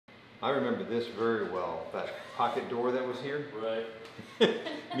I remember this very well, that pocket door that was here. Right.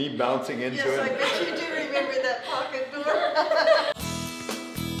 Me bouncing into it. Yes, I bet you do remember that pocket door.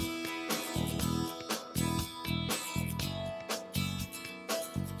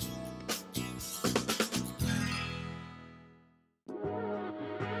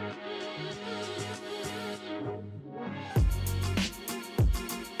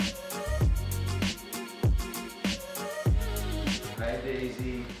 Hi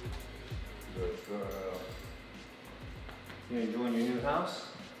Daisy. Good girl. You enjoying your new house?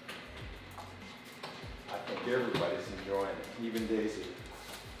 I think everybody's enjoying it, even Daisy.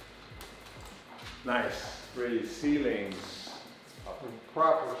 Nice, pretty ceilings, a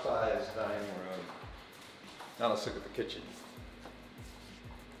proper sized dining room. Now let's look at the kitchen.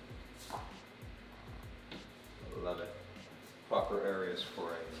 Love it. Proper areas for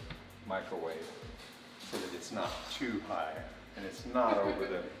a microwave so that it's not too high and it's not over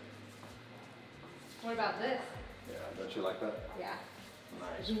the... What about this? Yeah, don't you like that? Yeah.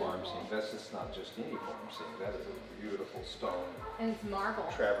 Nice Beautiful. farm scene. That's just not just any farm scene. That is a beautiful stone And it's marble.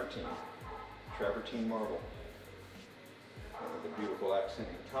 travertine. Travertine marble. And with a beautiful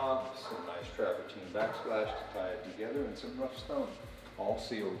accenting top, some nice travertine backsplash to tie it together, and some rough stone. All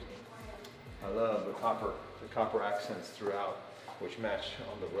sealed. I love the copper accents throughout, which match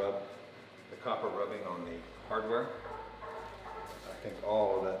on the rub, the copper rubbing on the hardware. I think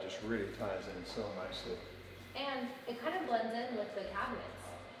all of that just really ties in so nicely. And it kind of blends in with the cabinets.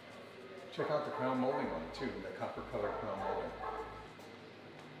 Check out the crown molding on it too, the copper colored crown molding.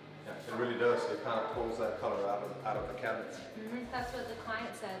 Yeah, it really does. It kind of pulls that color out of the cabinets. That's what the client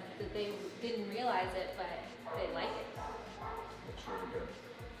said, that they didn't realize it, but they like it. Looks really good.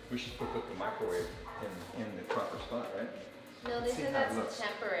 We should put the microwave in the proper spot, right? No, they See said how it that's looks.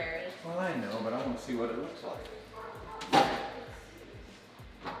 temporary. Well, I know, but I want to see what it looks like.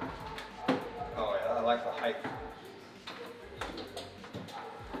 Oh yeah, I like the height.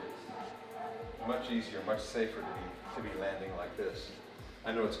 Much easier, much safer to be landing like this.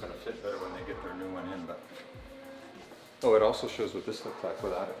 I know it's going to fit better when they get their new one in, but... Oh, it also shows what this looks like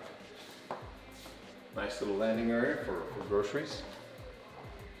without it. Nice little landing area for groceries.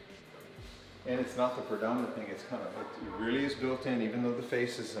 And it's not the predominant thing, it's kind of, it really is built in, even though the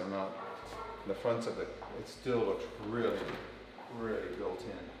faces are not, the fronts of it, it still looks really, really built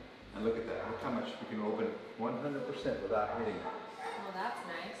in. And look at that, look how much you can open 100% without hitting it. Well, that's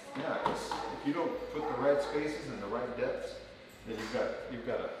nice. Yeah, because if you don't put the right spaces and the right depths, then you've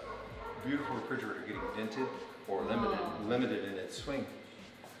got a beautiful refrigerator getting dented or limited in its swing.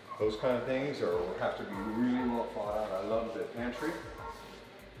 Those kind of things have to be really well thought out. I love the pantry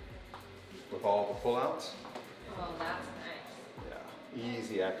with all the pullouts. Oh, that's nice. Yeah,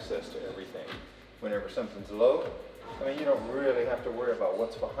 easy access to everything. Whenever something's low, I mean, you don't really have to worry about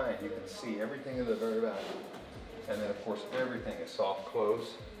what's behind. You can see everything in the very back. And then, of course, everything is soft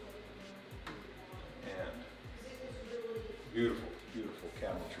close. And beautiful, beautiful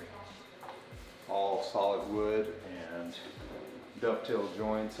cabinetry. All solid wood and dovetail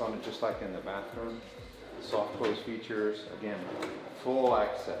joints on it, just like in the bathroom. Soft close features. Again, full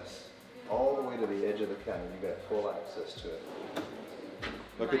access. All the way to the edge of the cabinet, you got full access to it.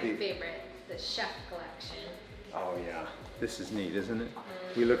 Look My at the favorite, the chef collection. Oh yeah, this is neat, isn't it?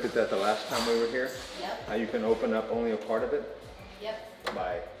 We looked at that the last time we were here. Yep. How you can open up only a part of it Yep.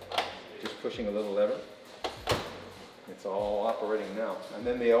 by just pushing a little lever. It's all operating now. And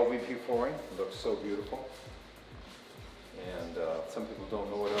then the LVP flooring looks so beautiful. And some people don't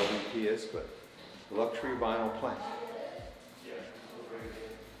know what LVP is, but luxury vinyl plank.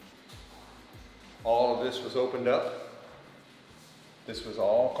 All of this was opened up. This was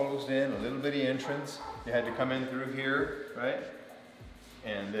all closed in, a little bitty entrance. You had to come in through here, right?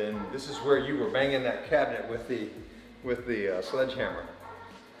 And then this is where you were banging that cabinet with the sledgehammer.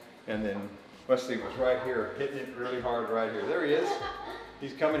 And then Wesley was right here, hitting it really hard right here. There he is.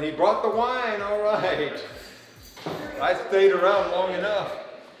 He's coming. He brought the wine. All right. I stayed around long enough.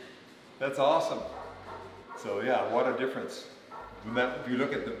 That's awesome. So yeah, what a difference. If you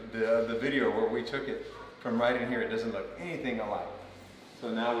look at the video where we took it from right in here, it doesn't look anything alike. So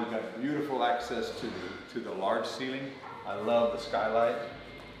now we've got beautiful access to the large ceiling. I love the skylight.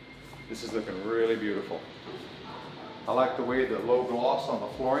 This is looking really beautiful. I like the way the low gloss on the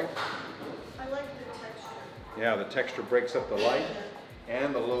flooring. I like the texture. Yeah, the texture breaks up the light,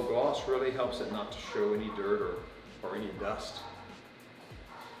 and the low gloss really helps it not to show any dirt or any dust.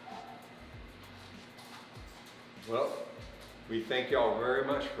 Well, we thank y'all very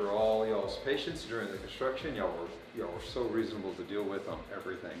much for all y'all's patience during the construction. Y'all were so reasonable to deal with on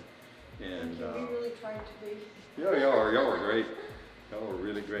everything. And We really tried to be. yeah, y'all were great. Y'all were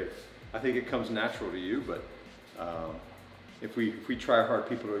really great. I think it comes natural to you, but if we try hard,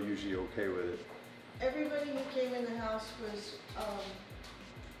 people are usually okay with it. Everybody who came in the house was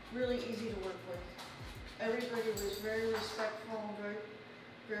really easy to work with. Everybody was very respectful,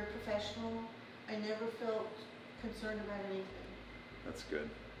 very professional. I never felt concerned about anything. That's good.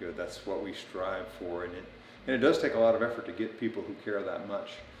 Good. That's what we strive for, and it does take a lot of effort to get people who care that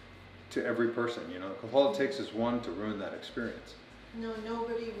much to every person, you know, because all it takes is one to ruin that experience. No,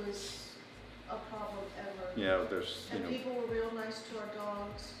 nobody was a problem ever. Yeah, there's, you And know. people were real nice to our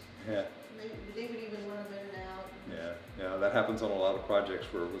dogs. Yeah. They would even let them in and out. Yeah, that happens on a lot of projects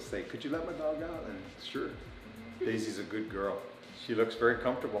where we'll say, could you let my dog out? And sure. Daisy's a good girl. She looks very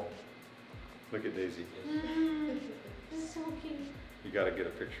comfortable. Look at Daisy. So cute. You got to get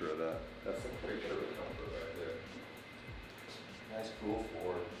a picture of that. That's a picture of comfort right there. Nice cool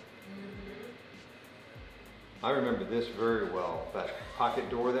Ford. I remember this very well. That pocket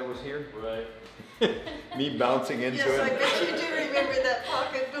door that was here. Right. Me bouncing into Yes, I it. bet you do remember that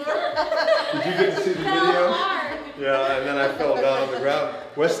pocket door. Did you get to see the Fell video? hard. Yeah, and then I fell down on the ground.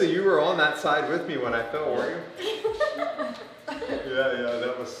 Wesley, you were on that side with me when I fell, weren't you? Yeah,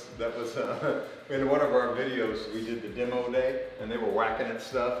 that was in one of our videos. We did the demo day, and they were whacking at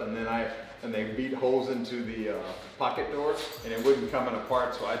stuff, and then they beat holes into the pocket door, and it wasn't coming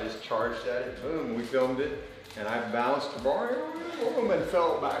apart. So I just charged at it. Boom, we filmed it, and I bounced, boom, and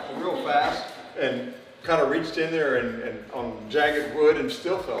fell back real fast, and kind of reached in there and on jagged wood, and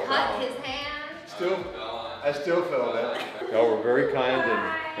still fell Cut down. his hand. I still fell down. Y'all were very kind,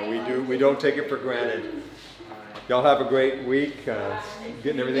 and we don't take it for granted. Y'all have a great week,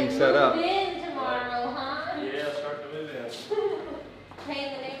 getting everything set up. Move in tomorrow, huh? Yeah, start to move in.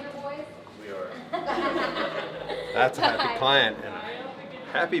 Paying the neighbor boys? We are. That's a happy Bye. client and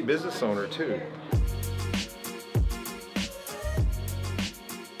a happy business owner too.